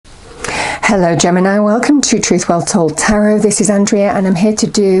Hello Gemini, welcome to Truth Well Told Tarot. This is Andrea and I'm here to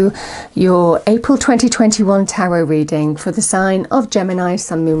do your April 2021 tarot reading for the sign of Gemini,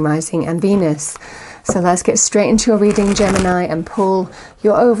 Sun, Moon, Rising and Venus. So let's get straight into your reading, Gemini, and pull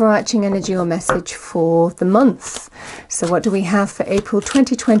your overarching energy or message for the month. So what do we have for April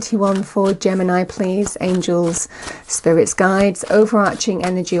 2021 for Gemini, please? Angels, spirits, guides, overarching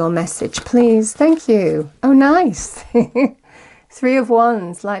energy or message, please. Thank you. Oh, nice. Three of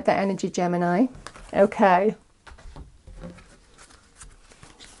Wands, like that energy, Gemini. Okay.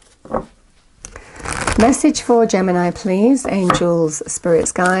 Message for Gemini, please. Angels,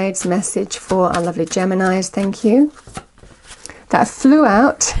 spirits, guides. Message for our lovely Geminis. Thank you. That flew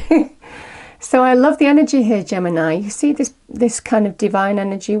out. So I love the energy here, Gemini. You see this kind of divine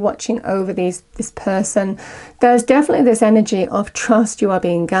energy watching over this person. There's definitely this energy of trust. You are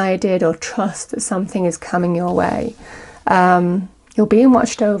being guided, or trust that something is coming your way. You're being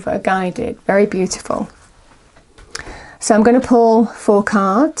watched over, guided. Very beautiful. So I'm going to pull 4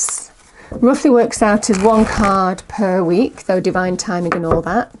 cards. Roughly works out as 1 card per week, though divine timing and all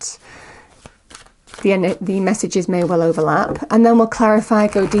that. The messages may well overlap. And then we'll clarify,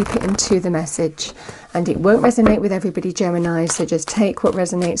 go deeper into the message. And it won't resonate with everybody, Gemini, so just take what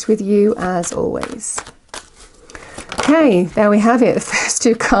resonates with you as always. Okay, there we have it. The first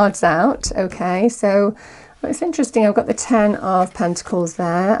 2 cards out. Okay, so well, it's interesting. I've got the 10 of Pentacles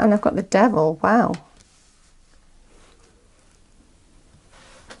there, and I've got the Devil. Wow.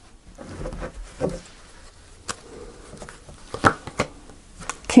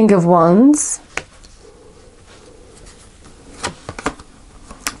 King of Wands.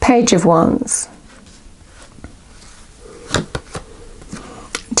 Page of Wands.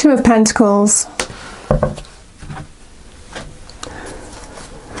 2 of Pentacles.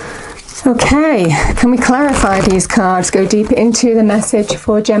 Okay, can we clarify these cards? Go deeper into the message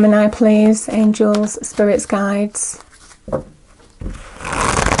for Gemini, please. Angels, spirits, guides.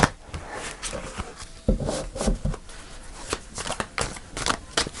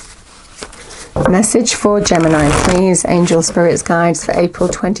 Message for Gemini, please. Angel, spirits, guides for April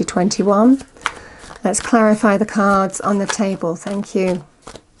 2021. Let's clarify the cards on the table. Thank you.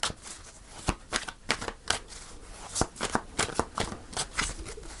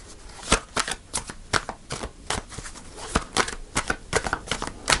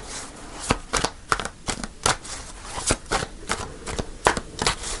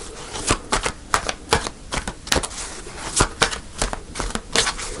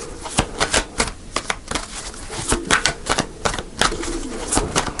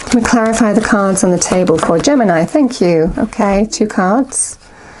 Can we clarify the cards on the table for Gemini? Thank you. Okay, 2 cards.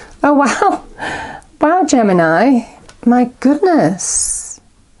 Oh, wow. Wow, Gemini. My goodness.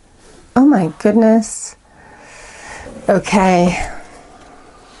 Oh, my goodness. Okay.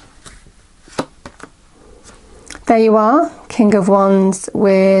 There you are. King of Wands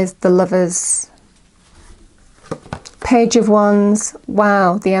with the Lovers. Page of Wands.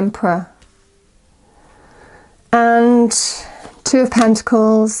 Wow, the Emperor. And 2 of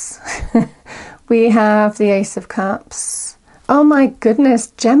Pentacles. We have the Ace of Cups. Oh my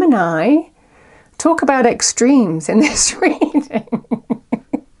goodness, Gemini. Talk about extremes in this reading.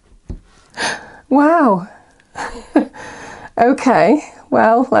 Wow. Okay,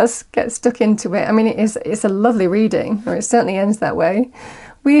 well, let's get stuck into it. I mean, it's a lovely reading, or it certainly ends that way.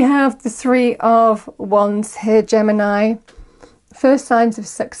 We have the 3 of Wands here, Gemini. First signs of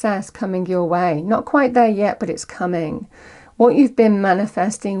success coming your way. Not quite there yet, but it's coming. What you've been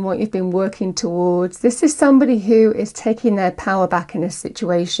manifesting, what you've been working towards. This is somebody who is taking their power back in a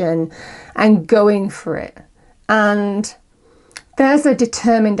situation and going for it. And there's a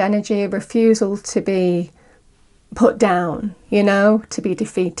determined energy, a refusal to be put down, you know, to be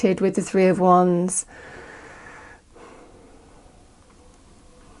defeated with the 3 of Wands.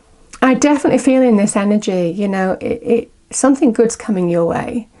 I definitely feel in this energy, you know, something good's coming your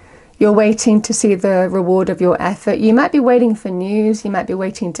way. You're waiting to see the reward of your effort. You might be waiting for news. You might be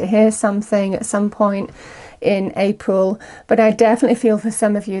waiting to hear something at some point in April. But I definitely feel for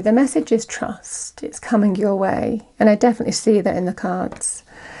some of you, the message is trust. It's coming your way. And I definitely see that in the cards.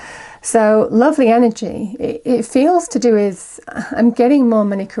 So lovely energy. It feels to do with, I'm getting more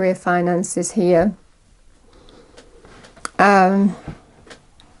money, career, finances here.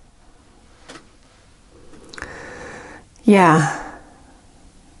 Yeah.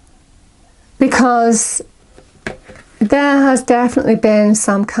 Because there has definitely been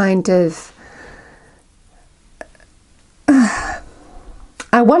some kind of,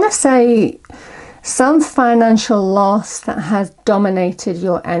 I want to say, some financial loss that has dominated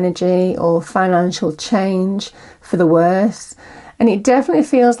your energy, or financial change for the worse. And it definitely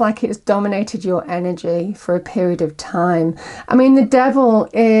feels like it's dominated your energy for a period of time. I mean, the devil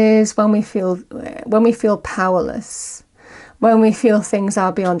is when we feel powerless, when we feel things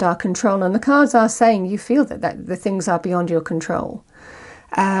are beyond our control. And the cards are saying you feel that the things are beyond your control.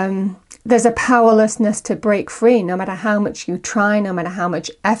 There's a powerlessness to break free, no matter how much you try, no matter how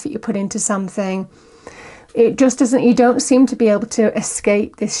much effort you put into something. It just doesn't, you don't seem to be able to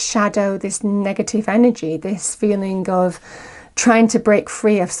escape this shadow, this negative energy, this feeling of trying to break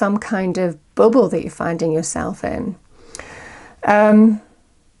free of some kind of bubble that you're finding yourself in.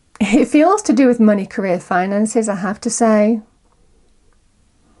 It feels to do with money, career, finances, I have to say.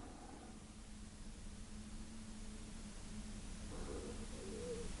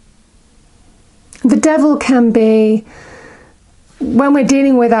 The devil can be, when we're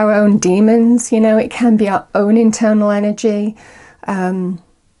dealing with our own demons, you know, it can be our own internal energy.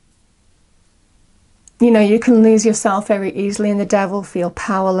 You know, you can lose yourself very easily in the devil, feel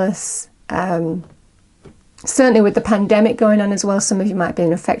powerless. Certainly with the pandemic going on as well, some of you might have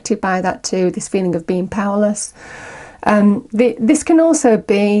been affected by that too, this feeling of being powerless. This can also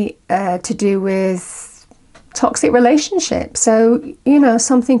be to do with toxic relationships. So, you know,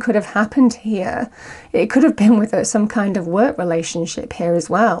 something could have happened here. It could have been with some kind of work relationship here as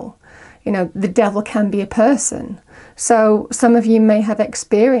well. You know, the devil can be a person. So some of you may have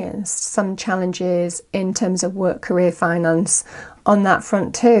experienced some challenges in terms of work, career, finance on that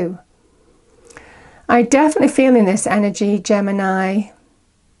front too. I definitely feel in this energy, Gemini.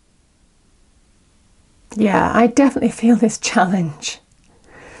 Yeah, I definitely feel this challenge.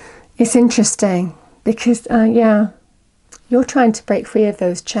 It's interesting because, yeah, you're trying to break free of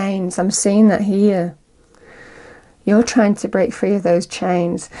those chains. I'm seeing that here. You're trying to break free of those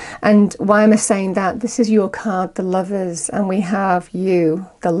chains. And why am I saying that? This is your card, the Lovers, and we have you,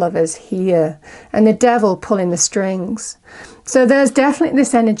 the Lovers, here. And the devil pulling the strings. So there's definitely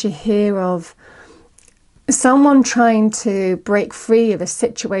this energy here of someone trying to break free of a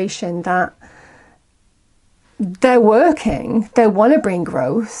situation that they're working, they want to bring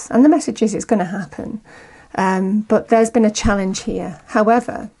growth, and the message is it's going to happen. But there's been a challenge here.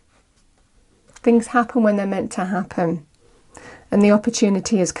 However, things happen when they're meant to happen, and the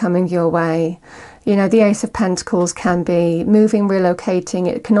opportunity is coming your way. You know, the Ace of Pentacles can be moving, relocating.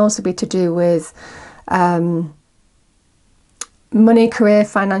 It can also be to do with money, career,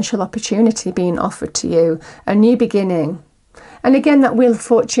 financial opportunity being offered to you, a new beginning. And again, that Wheel of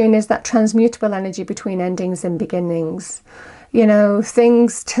Fortune is that transmutable energy between endings and beginnings. You know,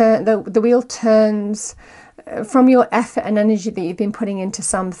 things turn, the wheel turns. From your effort and energy that you've been putting into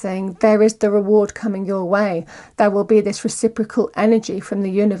something, there is the reward coming your way. There will be this reciprocal energy from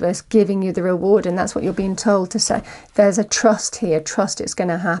the universe giving you the reward, and that's what you're being told to say. There's a trust here, trust it's going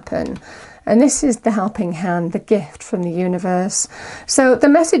to happen. And this is the helping hand, the gift from the universe. So the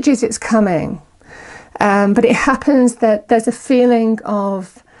message is it's coming, but it happens that there's a feeling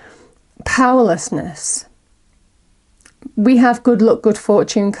of powerlessness. We have good luck, good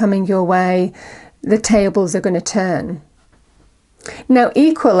fortune coming your way. The tables are going to turn. Now,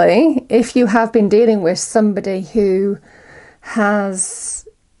 equally, if you have been dealing with somebody who is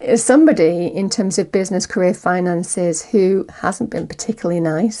somebody in terms of business, career, finances, who hasn't been particularly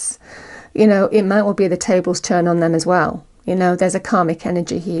nice, you know, it might well be the tables turn on them as well. You know, there's a karmic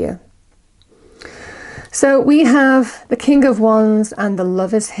energy here. So we have the King of Wands and the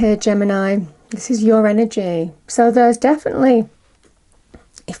Lovers here, Gemini. This is your energy. So there's definitely,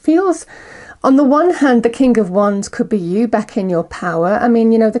 it feels, on the one hand, the King of Wands could be you back in your power. I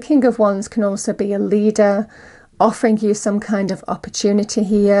mean, you know, the King of Wands can also be a leader offering you some kind of opportunity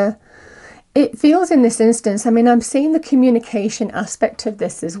here. It feels in this instance, I mean, I'm seeing the communication aspect of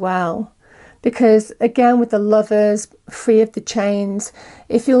this as well. Because again, with the Lovers, free of the chains,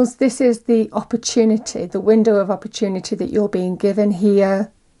 it feels this is the opportunity, the window of opportunity that you're being given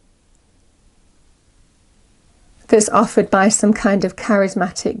here. That's offered by some kind of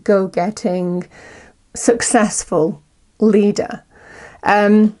charismatic, go-getting, successful leader.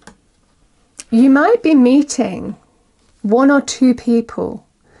 You might be meeting one or two people.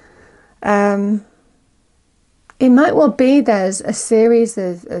 It might well be there's a series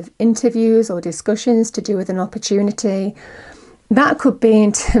of interviews or discussions to do with an opportunity. That could be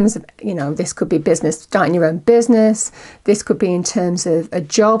in terms of, you know, this could be business, starting your own business. This could be in terms of a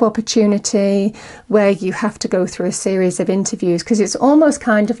job opportunity where you have to go through a series of interviews, because it's almost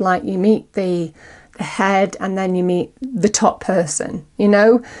kind of like you meet the head and then you meet the top person, you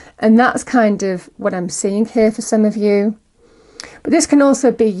know, and that's kind of what I'm seeing here for some of you. But this can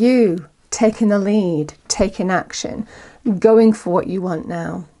also be you taking the lead, taking action, going for what you want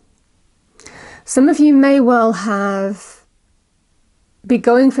now. Some of you may well have be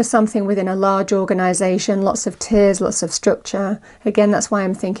going for something within a large organization, lots of tiers, lots of structure. Again, that's why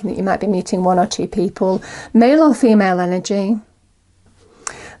I'm thinking that you might be meeting 1 or 2 people, male or female energy.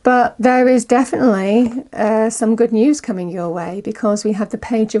 But there is definitely some good news coming your way, because we have the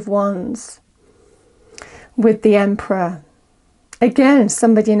Page of Wands with the Emperor. Again,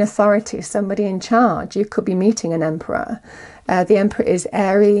 somebody in authority, somebody in charge. You could be meeting an Emperor. The Emperor is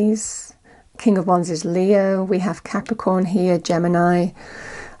Aries. King of Wands is Leo. We have Capricorn here, Gemini.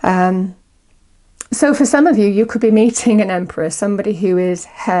 So for some of you, you could be meeting an Emperor, somebody who is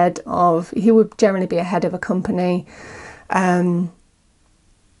head of, he would generally be a head of a company.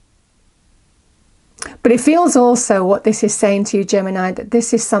 But it feels also, what this is saying to you, Gemini, that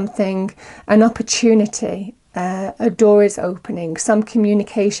this is something, an opportunity, a door is opening, some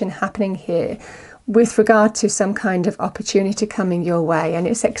communication happening here with regard to some kind of opportunity coming your way. And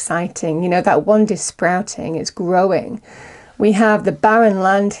it's exciting. You know, that wand is sprouting, it's growing. We have the barren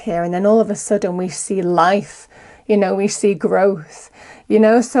land here, and then all of a sudden we see life, you know, we see growth, you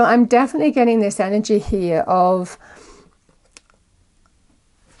know. So I'm definitely getting this energy here of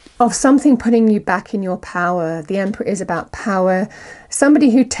something putting you back in your power. The Emperor is about power, somebody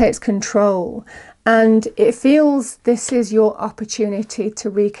who takes control. And it feels this is your opportunity to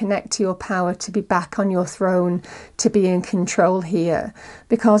reconnect to your power, to be back on your throne, to be in control here.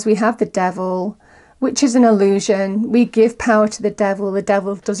 Because we have the Devil, which is an illusion. We give power to the devil. The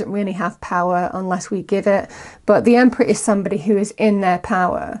devil doesn't really have power unless we give it. But the Emperor is somebody who is in their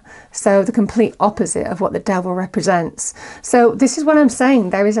power. So the complete opposite of what the devil represents. So this is what I'm saying.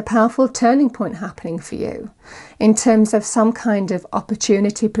 There is a powerful turning point happening for you in terms of some kind of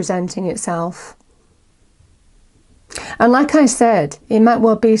opportunity presenting itself. And like I said, it might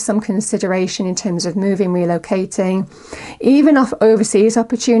well be some consideration in terms of moving, relocating, even off overseas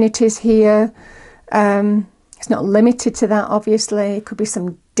opportunities here. It's not limited to that, obviously. It could be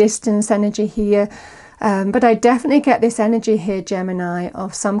some distance energy here. But I definitely get this energy here, Gemini,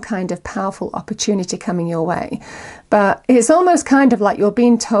 of some kind of powerful opportunity coming your way. But it's almost kind of like you're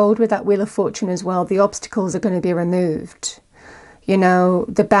being told with that Wheel of Fortune as well, the obstacles are going to be removed. You know,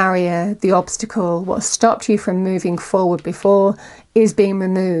 the barrier, the obstacle, what stopped you from moving forward before is being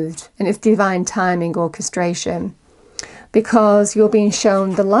removed. And it's divine timing, orchestration. Because you're being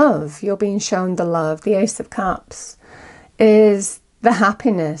shown the love. You're being shown the love. The Ace of Cups is the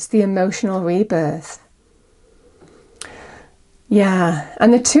happiness, the emotional rebirth. Yeah.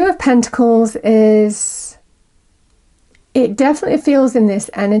 And the Two of Pentacles is, it definitely feels in this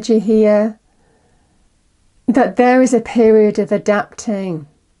energy here that there is a period of adapting.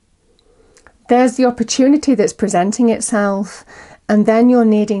 There's the opportunity that's presenting itself, and then you're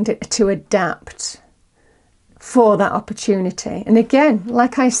needing to adapt for that opportunity. And again,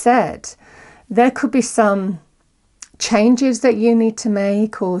 like I said, there could be some changes that you need to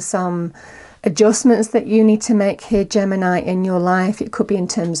make, or some adjustments that you need to make here, Gemini, in your life. It could be in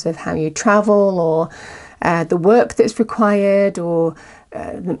terms of how you travel, or the work that's required, or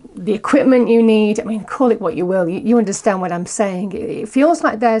the equipment you need. I mean, call it what you will. You understand what I'm saying. It feels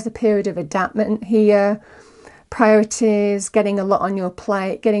like there's a period of adaptation here. Priorities, getting a lot on your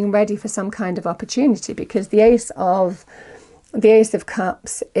plate, getting ready for some kind of opportunity, because the Ace of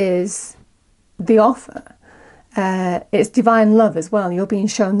Cups is the offer. It's divine love as well. You're being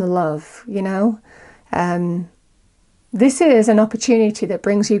shown the love, you know. This is an opportunity that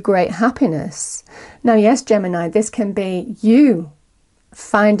brings you great happiness. Now, yes, Gemini, this can be you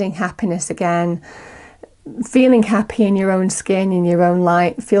finding happiness again, feeling happy in your own skin, in your own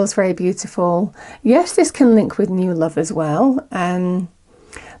light. Feels very beautiful. Yes, this can link with new love as well,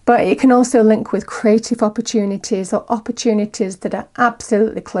 but it can also link with creative opportunities, or opportunities that are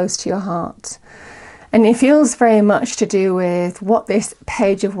absolutely close to your heart. And it feels very much to do with what this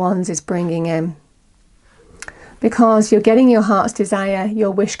Page of Wands is bringing in, because you're getting your heart's desire,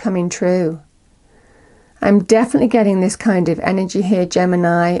 your wish coming true. I'm definitely getting this kind of energy here,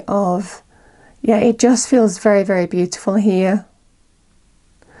 Gemini, of, yeah, it just feels very, very beautiful here.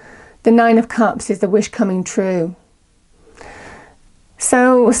 The Nine of Cups is the wish coming true.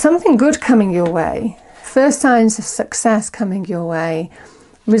 So something good coming your way. First signs of success coming your way,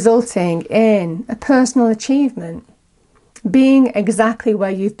 resulting in a personal achievement. Being exactly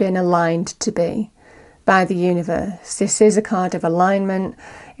where you've been aligned to be by the universe. This is a card of alignment.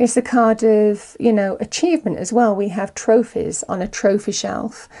 It's a card of, you know, achievement as well. We have trophies on a trophy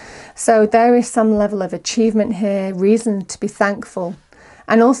shelf. So there is some level of achievement here, reason to be thankful,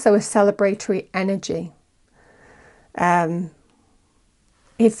 and also a celebratory energy.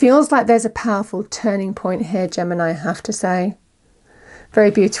 It feels like there's a powerful turning point here, Gemini, I have to say. Very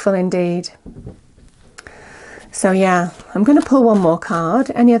beautiful indeed. So yeah, I'm going to pull one more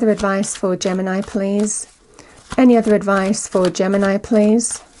card. Any other advice for Gemini, please? Any other advice for Gemini,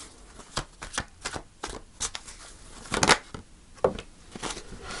 please?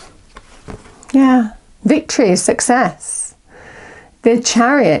 Yeah, victory, success. The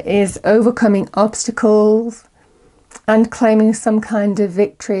Chariot is overcoming obstacles and claiming some kind of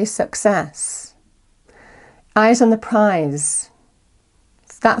victory, success. Eyes on the prize.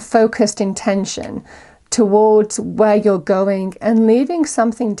 That focused intention towards where you're going and leaving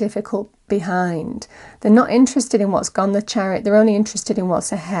something difficult behind. They're not interested in what's gone, the Chariot. They're only interested in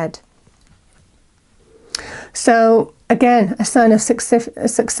what's ahead. So again, a sign of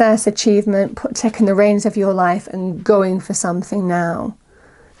success, achievement, taking the reins of your life and going for something now.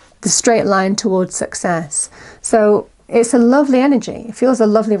 The straight line towards success. So it's a lovely energy. It feels a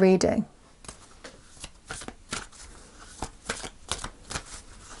lovely reading.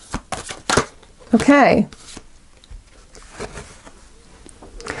 Okay.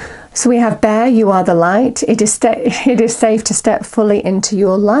 So we have Bear, you are the light. It is safe to step fully into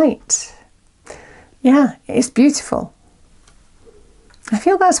your light. Yeah, it's beautiful. I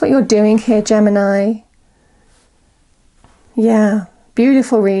feel that's what you're doing here, Gemini. Yeah,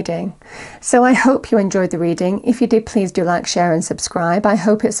 beautiful reading. So I hope you enjoyed the reading. If you did, please do like, share and subscribe. I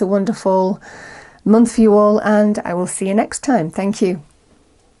hope it's a wonderful month for you all, and I will see you next time. Thank you.